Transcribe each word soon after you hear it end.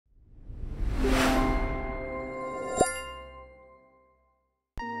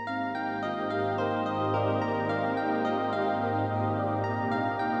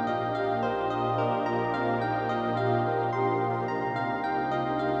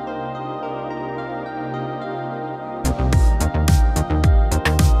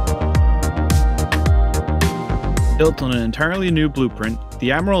Built on an entirely new blueprint,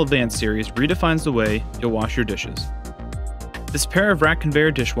 the Admiral Advanced series redefines the way you'll wash your dishes. This pair of rack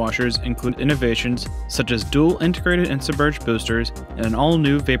conveyor dishwashers include innovations such as dual integrated and submerged boosters and an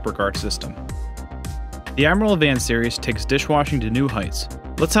all-new vapor guard system. The Admiral Advanced series takes dishwashing to new heights.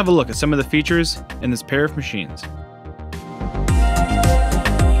 Let's have a look at some of the features in this pair of machines.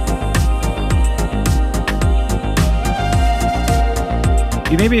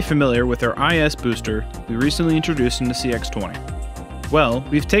 You may be familiar with our IS booster we recently introduced in the CX20. Well,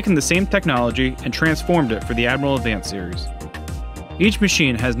 we've taken the same technology and transformed it for the Admiral Advanced series. Each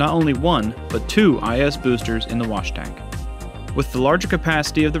machine has not only one, but two IS boosters in the wash tank. With the larger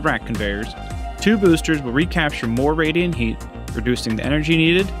capacity of the rack conveyors, two boosters will recapture more radiant heat, reducing the energy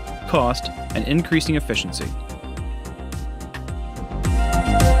needed, cost, and increasing efficiency.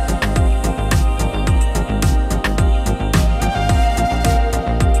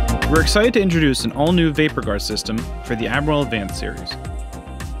 We're excited to introduce an all-new vapor guard system for the Admiral Advanced series.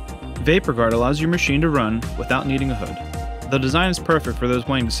 Vapor guard allows your machine to run without needing a hood. The design is perfect for those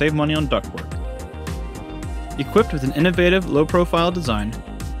wanting to save money on ductwork. Equipped with an innovative low-profile design,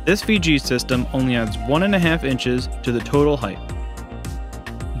 this VG system only adds 1.5 inches to the total height.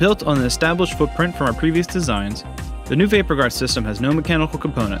 Built on an established footprint from our previous designs, the new vapor guard system has no mechanical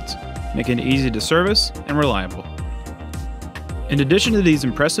components, making it easy to service and reliable. In addition to these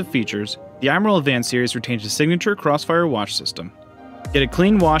impressive features, the Admiral Advanced series retains the signature Crossfire Wash System. Get a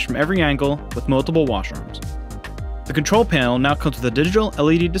clean wash from every angle with multiple wash arms. The control panel now comes with a digital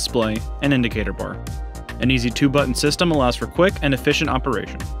LED display and indicator bar. An easy 2-button system allows for quick and efficient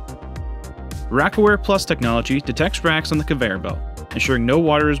operation. Rackaware Plus Technology detects racks on the conveyor belt, ensuring no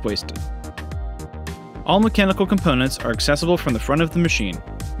water is wasted. All mechanical components are accessible from the front of the machine,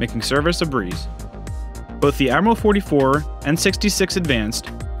 making service a breeze. Both the Admiral 44 and 66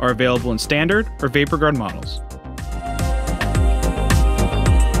 Advanced are available in standard or vapor guard models.